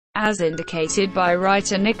As indicated by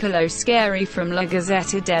writer Niccolò Scherri from La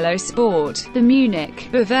Gazzetta dello Sport, the Munich,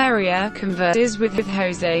 Bavaria convert is with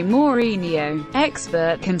Jose Mourinho.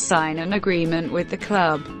 Expert can sign an agreement with the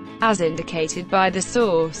club. As indicated by the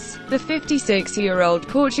source, the 56-year-old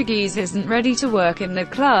Portuguese isn't ready to work in the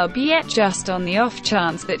club yet, just on the off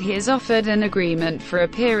chance that he is offered an agreement for a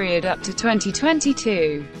period up to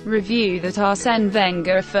 2022. Review that Arsene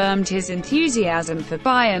Wenger affirmed his enthusiasm for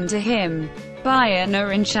Bayern to him. Bayern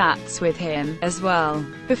are in chats with him, as well.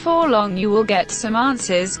 Before long you will get some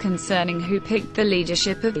answers concerning who picked the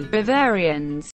leadership of the Bavarians.